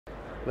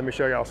Let me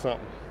show y'all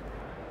something.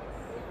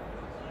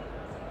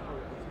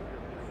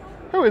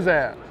 Who is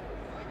that?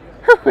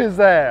 Who is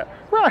that?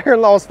 Right here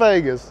in Las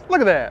Vegas.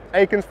 Look at that.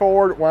 Aikens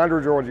Ford, Winder,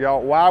 Georgia,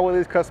 y'all. Why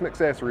Willie's Custom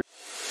Accessories.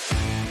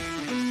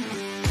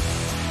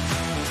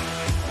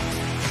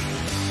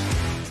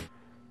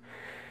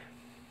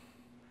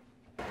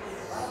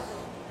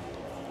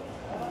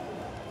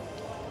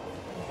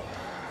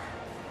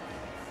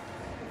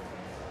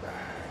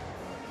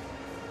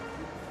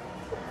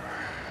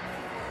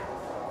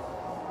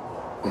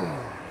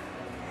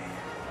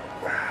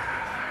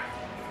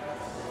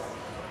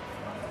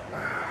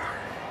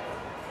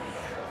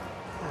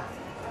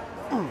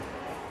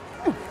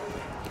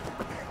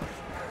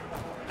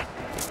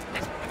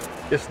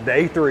 It's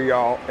day 3,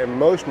 y'all, and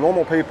most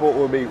normal people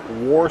will be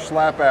war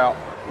slap out.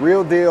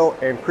 Real Deal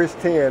and Chris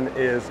 10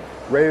 is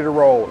ready to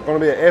roll. It's gonna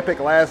be an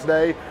epic last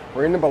day.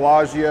 We're in the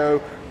Bellagio.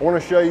 I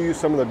wanna show you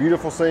some of the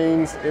beautiful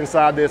scenes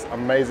inside this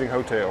amazing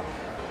hotel.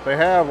 They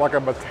have like a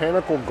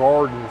botanical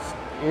gardens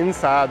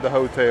inside the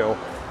hotel.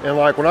 And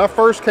like when I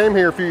first came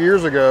here a few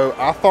years ago,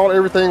 I thought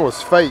everything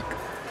was fake,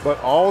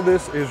 but all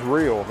this is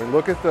real. I mean,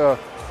 look at the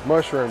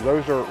mushrooms.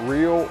 Those are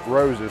real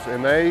roses,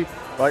 and they,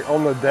 like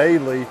on the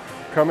daily,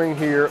 coming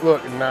here,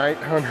 look,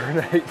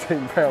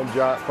 918 pound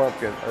giant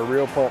pumpkin, a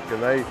real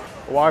pumpkin. My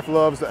wife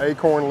loves the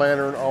acorn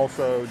lantern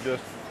also.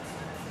 Just,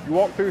 you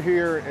walk through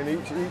here and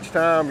each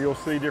time you'll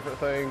see different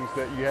things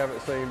that you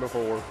haven't seen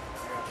before.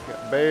 We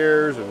got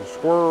bears and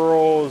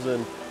squirrels,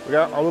 and we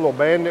got our little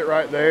bandit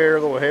right there,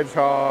 little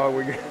hedgehog.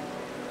 We got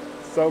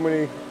so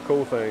many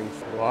cool things.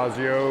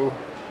 Bellagio,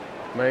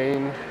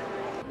 Maine.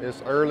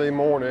 It's early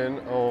morning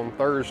on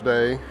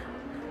Thursday,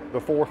 the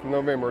 4th of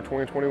November,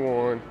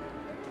 2021.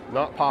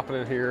 Not popping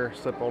in here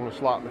except on the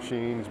slot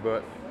machines,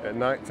 but at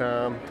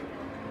nighttime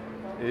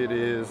it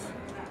is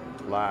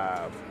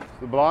live.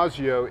 The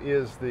Bellagio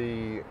is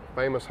the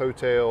famous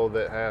hotel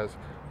that has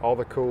all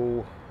the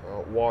cool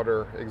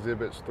water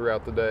exhibits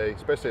throughout the day,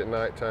 especially at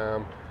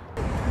nighttime.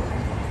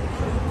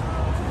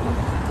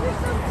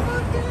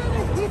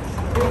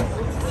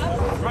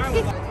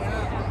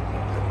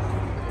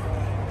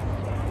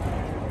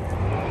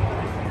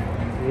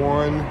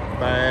 One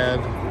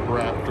bad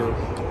raptor.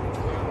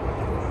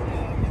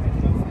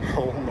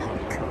 Oh my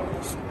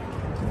gosh.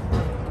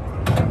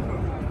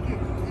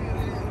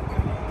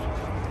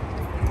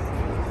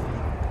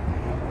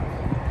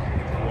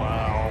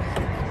 Wow.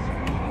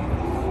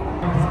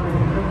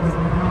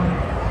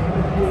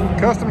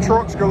 Custom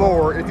trucks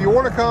galore. If you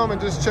want to come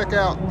and just check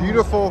out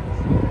beautiful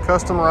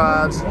custom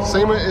rides,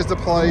 SEMA is the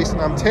place.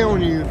 And I'm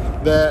telling you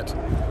that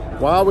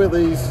Wild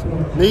Willie's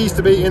needs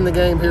to be in the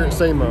game here at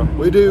SEMA.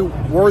 We do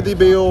worthy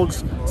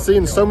builds,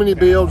 seeing so many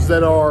builds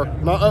that are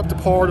not up to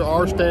par to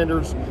our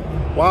standards.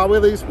 Wild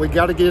Willie's, we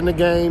got to get in the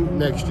game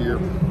next year.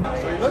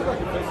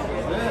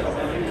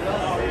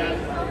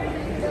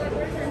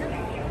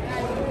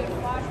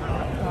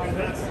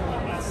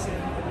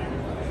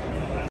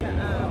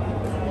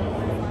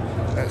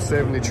 That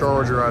 70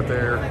 Charger right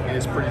there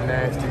is pretty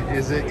nasty.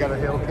 Is it got a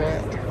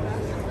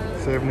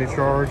Hellcat? 70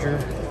 Charger.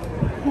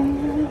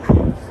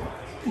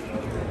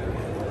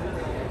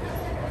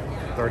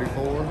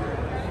 34.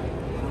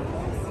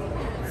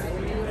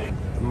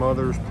 The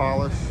Mother's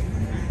Polish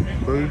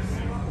booth.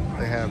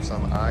 They have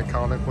some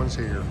iconic ones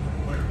here.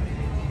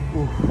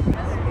 Ooh.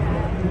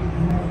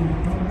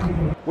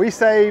 We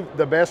saved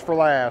the best for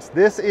last.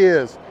 This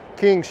is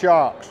King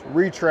Shocks,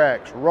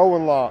 Retracts,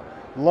 Rolling Lock,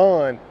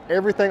 Lund,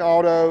 everything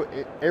auto,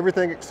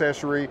 everything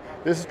accessory.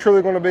 This is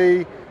truly going to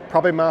be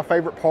probably my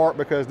favorite part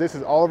because this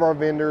is all of our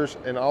vendors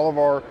and all of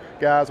our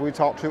guys we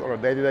talk to on a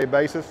day-to-day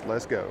basis.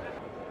 Let's go.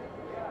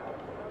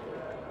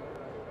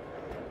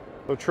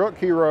 So Truck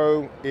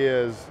Hero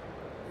is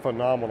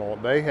phenomenal.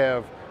 They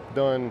have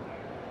done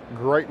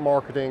great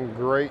marketing,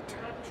 great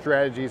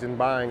strategies in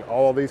buying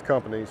all of these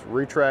companies: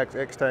 Retracts,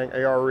 X-Tank,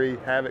 ARE,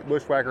 Havoc,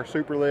 Bushwhacker,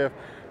 Superlift,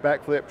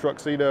 Backflip,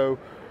 Truxedo,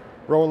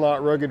 Rolling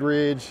Lock, Rugged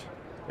Ridge.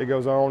 It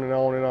goes on and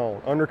on and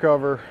on.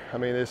 Undercover, I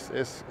mean,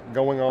 it's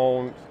going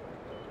on.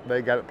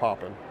 They got it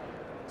popping.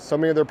 So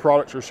many of their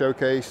products are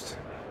showcased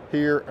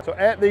here. So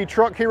at the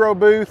Truck Hero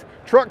booth,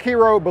 Truck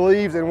Hero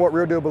believes in what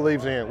Real Deal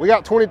believes in. We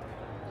got 20,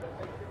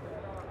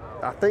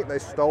 I think they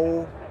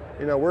stole,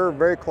 you know, we're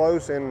very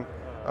close in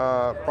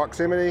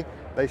proximity.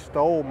 They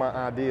stole my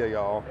idea,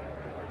 y'all.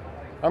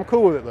 I'm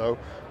cool with it though.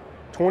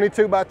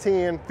 22 by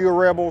 10 Fuel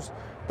Rebels,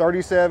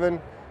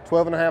 37,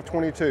 12.5,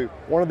 22.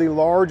 One of the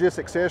largest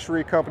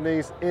accessory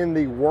companies in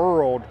the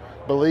world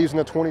believes in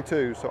the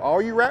 22. So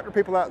all you Raptor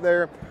people out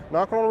there,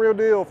 knock on a Real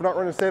Deal for not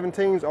running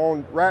 17s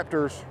on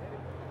Raptors,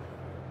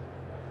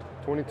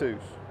 22s,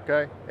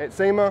 okay? At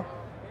SEMA,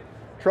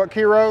 Truck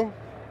Hero,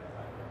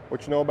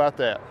 what you know about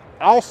that?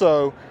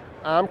 Also,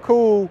 I'm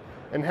cool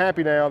and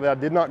happy now that I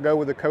did not go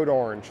with the Code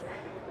Orange.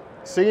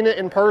 Seeing it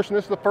in person,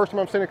 this is the first time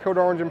I'm seeing a Code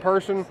Orange in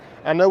person.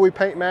 I know we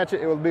paint match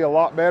it, it would be a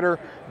lot better,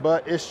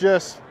 but it's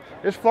just,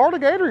 it's Florida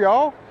Gator,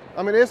 y'all.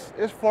 I mean, it's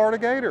Florida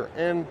Gator,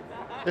 and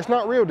it's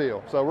not Real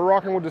Deal. So we're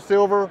rocking with the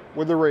silver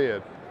with the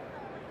red.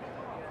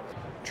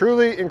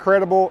 Truly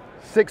incredible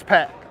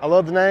 6-pack. I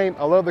love the name,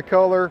 I love the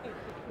color.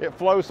 It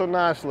flows so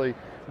nicely.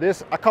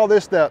 This, I call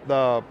this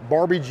the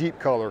Barbie Jeep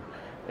color.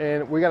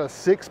 And we got a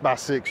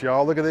 6x6,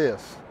 y'all. Look at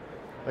this.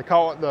 They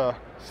call it the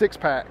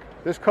 6-pack.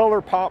 This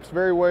color pops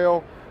very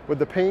well with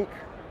the pink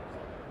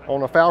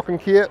on a Falcon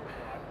kit.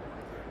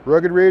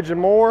 Rugged Ridge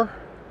and more.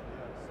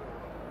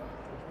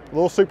 A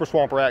little Super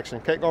Swamper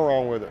action. Can't go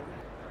wrong with it.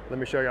 Let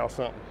me show y'all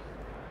something.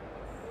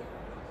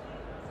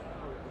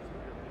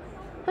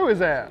 Who is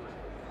that?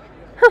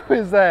 Who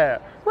is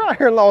that? Right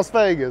here in Las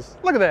Vegas.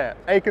 Look at that.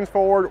 Aikens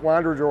Ford,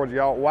 Winder, Georgia,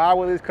 y'all. Why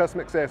with these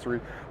custom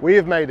accessories? We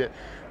have made it.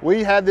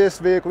 We had this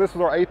vehicle. This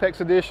was our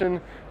Apex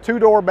Edition,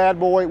 2-door bad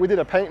boy. We did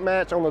a paint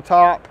match on the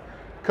top,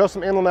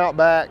 custom emblem out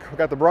back. We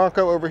got the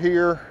Bronco over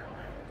here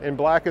in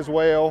black as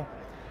well.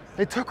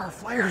 They took our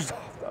flares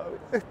off though.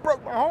 It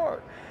broke my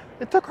heart.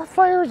 It took our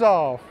flares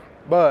off.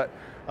 But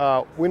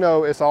we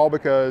know it's all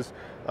because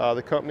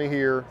the company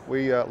here,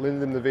 we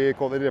lended them the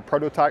vehicle. They did a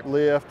prototype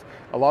lift,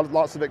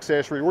 lots of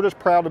accessories. We're just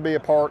proud to be a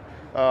part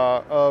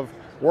of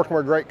working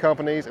with great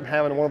companies, and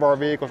having one of our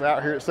vehicles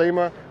out here at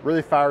SEMA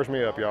really fires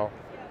me up, y'all.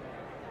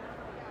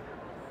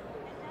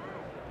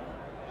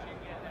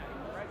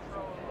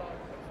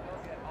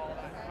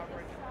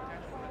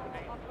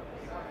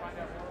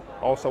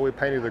 Also, we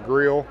painted the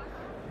grille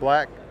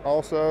black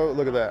also.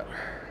 Look at that.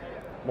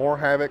 More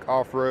Havoc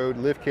off-road,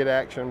 lift kit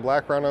action,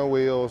 black rhino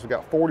wheels. We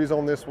got 40s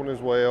on this one as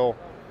well.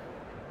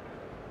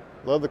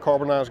 Love the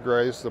carbonized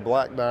gray. This is the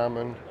black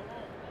diamond.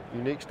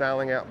 Unique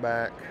styling out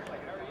back.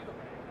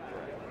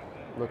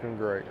 Looking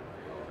great.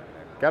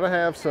 Gotta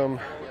have some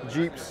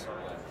Jeeps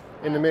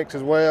in the mix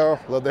as well.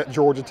 Love that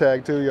Georgia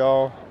tag too,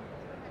 y'all.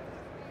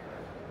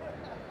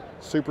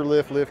 Super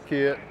lift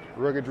kit,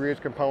 Rugged Ridge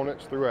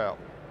components throughout.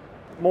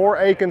 More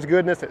Aikens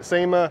goodness at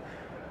SEMA.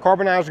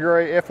 Carbonized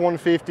gray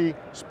F-150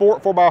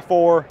 Sport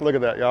 4x4. Look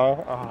at that,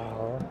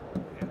 y'all.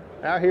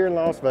 Out here in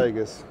Las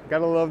Vegas.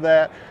 Gotta love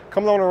that.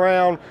 Coming on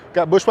around,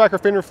 got bushwhacker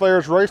fender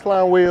flares,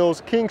 raceline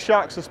wheels, king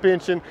shock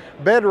suspension,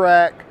 bed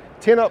rack,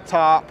 10 up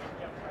top,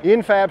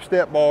 infab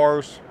step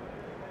bars,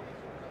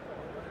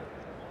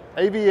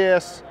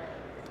 AVS,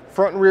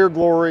 front and rear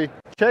glory.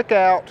 Check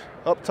out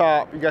up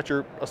top, you got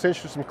your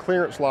essentially some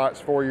clearance lights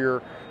for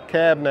your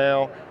cab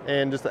now,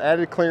 and just the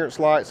added clearance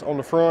lights on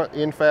the front,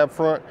 infab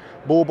front,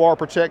 bull bar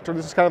protector.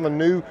 This is kind of a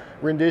new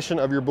rendition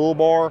of your bull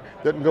bar.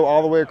 Doesn't go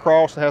all the way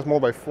across. It has more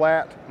of a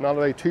flat, not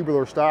a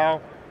tubular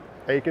style.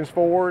 Aikens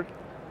Ford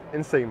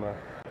and SEMA.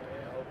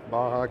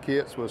 Baja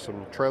kits with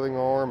some trailing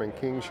arm and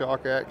king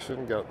shock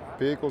action. Got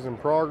vehicles in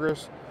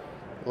progress.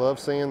 Love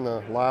seeing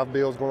the live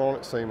builds going on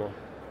at SEMA.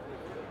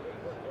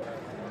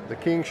 The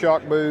king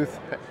shock booth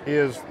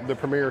is the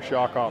premier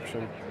shock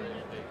option.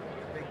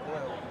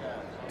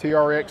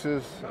 TRXs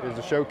is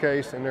a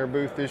showcase in their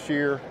booth this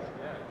year.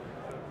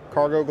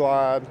 Cargo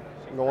glide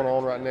going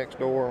on right next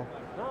door,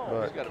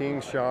 but king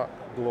shock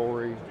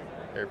glory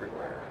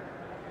everywhere.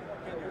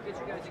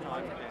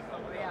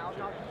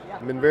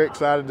 I've been very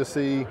excited to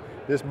see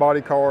this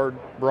body card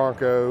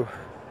Bronco.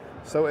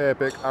 So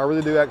epic. I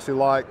really do actually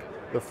like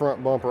the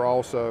front bumper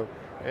also.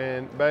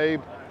 And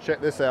babe,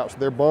 check this out. So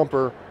their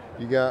bumper,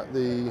 you got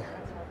the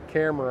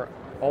camera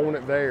on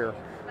it there.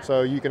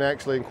 So you can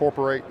actually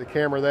incorporate the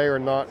camera there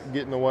and not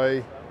get in the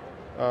way,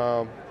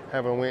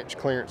 having a winch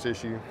clearance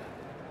issue.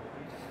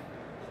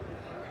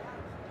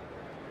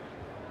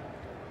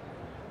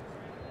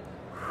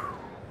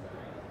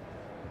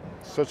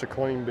 Such a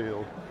clean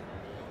build.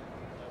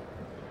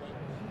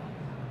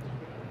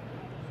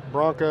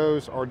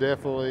 Broncos are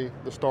definitely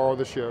the star of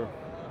the show.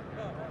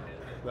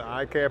 The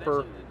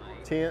eye-capper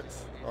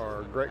tents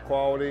are great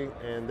quality,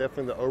 and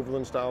definitely the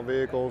Overland style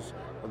vehicles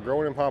are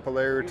growing in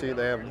popularity.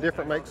 They have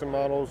different makes and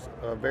models,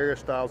 various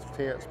styles of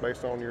tents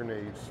based on your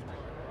needs.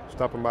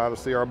 Stopping by to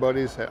see our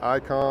buddies at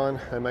Icon.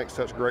 They make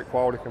such great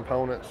quality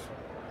components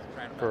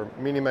for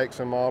many makes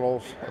and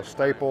models, a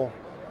staple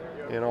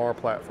in our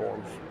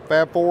platforms.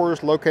 Fab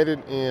Fours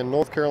located in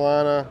North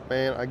Carolina,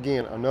 and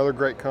again, another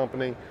great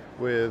company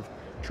with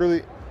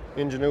truly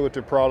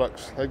ingenuitive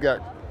products. They've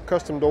got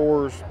custom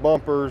doors,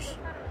 bumpers,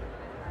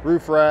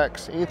 roof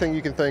racks, anything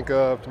you can think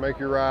of to make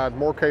your ride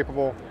more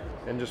capable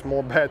and just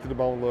more bad to the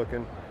bone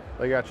looking.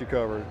 They got you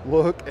covered.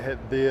 Look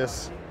at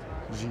this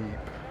Jeep.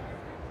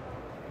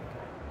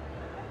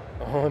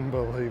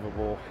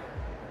 Unbelievable.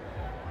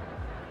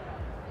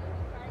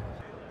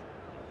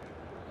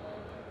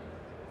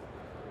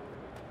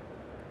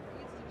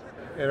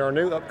 In our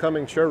new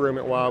upcoming showroom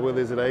at Wild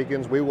Willie's at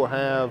Aikens, we will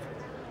have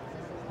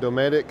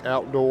Dometic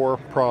outdoor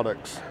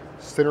products.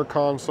 Center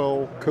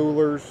console,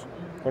 coolers,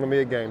 going to be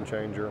a game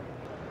changer.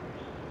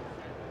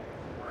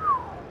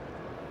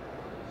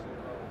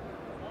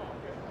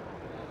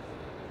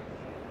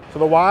 So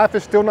the wife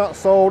is still not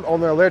sold on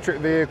the electric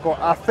vehicle.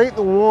 I think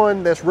the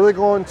one that's really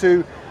going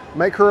to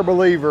make her a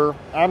believer,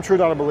 I'm sure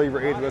not a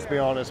believer either, let's be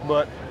honest,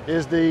 but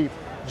is the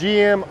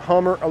GM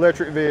Hummer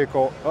electric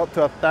vehicle. Up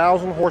to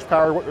 1,000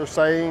 horsepower, what they're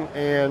saying,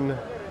 and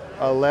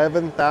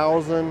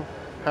 11,000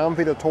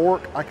 pound-feet of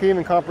torque. I can't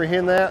even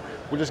comprehend that.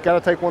 We just got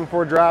to take one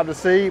for a drive to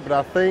see, but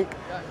I think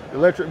the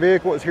electric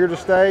vehicle is here to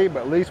stay,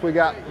 but at least we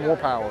got more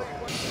power.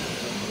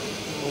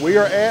 We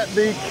are at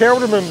the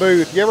Kelderman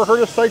booth. You ever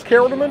heard us say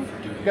Kelderman?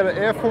 Got an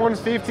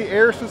F-150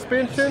 air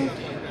suspension.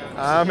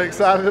 I'm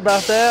excited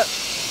about that.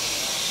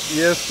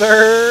 Yes,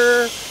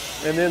 sir.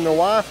 And then the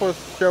wife was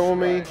showing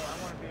me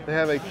they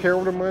have a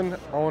Kelderman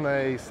on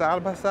a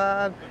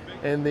side-by-side,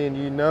 and then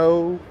you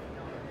know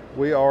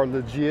we are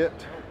legit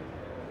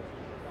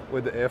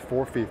with the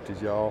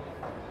F-450s, y'all.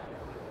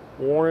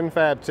 Warren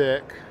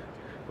Fabtech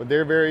with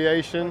their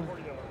variation.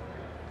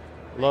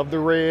 Love the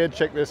red,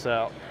 check this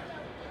out.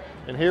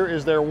 And here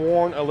is their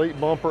Warren Elite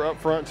bumper up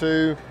front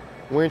too,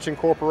 winch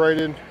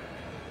incorporated.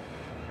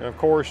 And of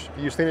course,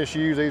 you've seen us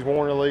use these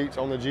Warren Elites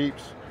on the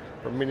Jeeps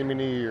for many,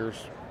 many years.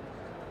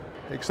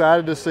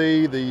 Excited to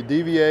see the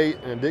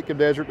DV8 and Addictive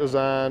Desert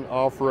Design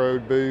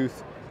off-road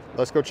booth.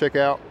 Let's go check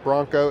out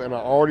Bronco, and I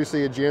already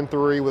see a Gen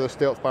 3 with a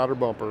Stealth Spider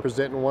bumper.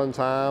 Presenting one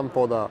time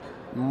for the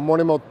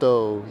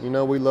Morimoto. You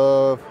know we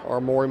love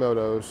our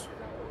Morimotos.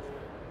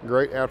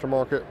 Great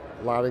aftermarket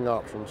lighting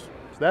options.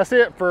 So that's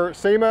it for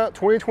SEMA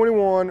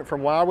 2021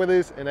 from Wild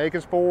Willys and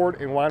Akins Ford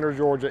in Winder,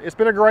 Georgia. It's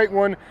been a great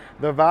one.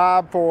 The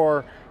vibe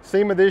for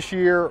SEMA this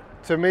year,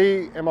 to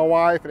me and my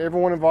wife and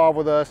everyone involved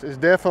with us, is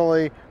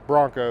definitely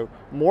Bronco.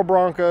 More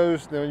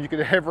Broncos than you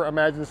could ever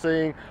imagine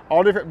seeing.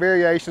 All different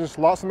variations,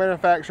 lots of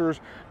manufacturers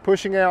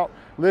pushing out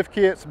lift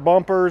kits,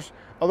 bumpers,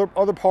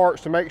 other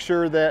parts to make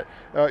sure that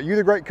you,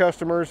 the great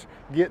customers,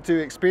 get to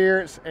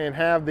experience and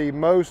have the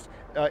most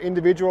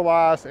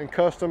individualized and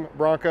custom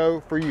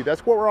Bronco for you.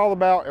 That's what we're all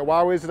about at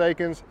Wild Willys and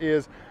Akins,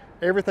 is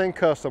everything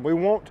custom. We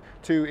want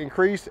to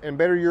increase and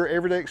better your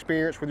everyday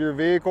experience with your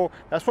vehicle.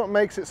 That's what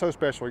makes it so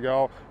special,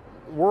 y'all.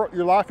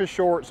 Your life is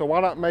short, so why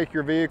not make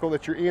your vehicle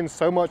that you're in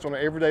so much on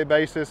an everyday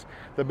basis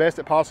the best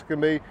it possibly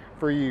can be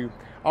for you.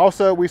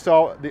 Also, we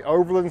saw the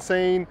overland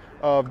scene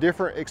of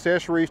different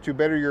accessories to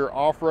better your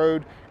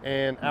off-road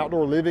and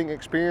outdoor living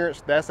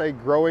experience. That's a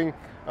growing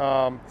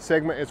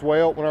segment as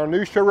well. When our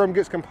new showroom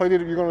gets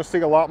completed, you're going to see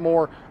a lot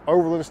more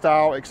overland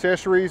style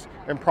accessories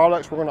and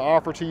products we're going to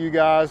offer to you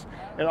guys.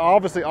 And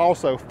obviously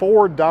also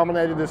Ford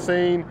dominated the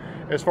scene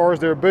as far as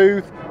their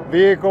booth,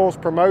 vehicles,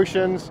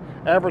 promotions,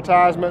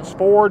 advertisements.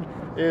 Ford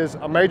is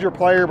a major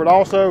player, but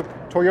also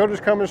Toyota's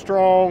coming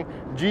strong.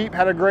 Jeep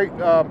had a great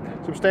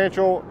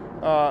substantial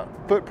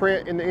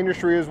footprint in the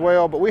industry as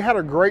well. But we had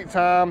a great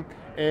time,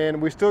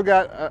 and we still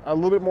got a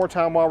little bit more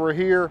time while we're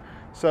here.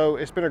 So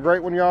it's been a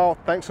great one, y'all.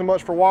 Thanks so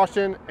much for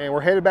watching, and we're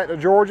headed back to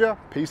Georgia.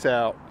 Peace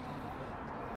out.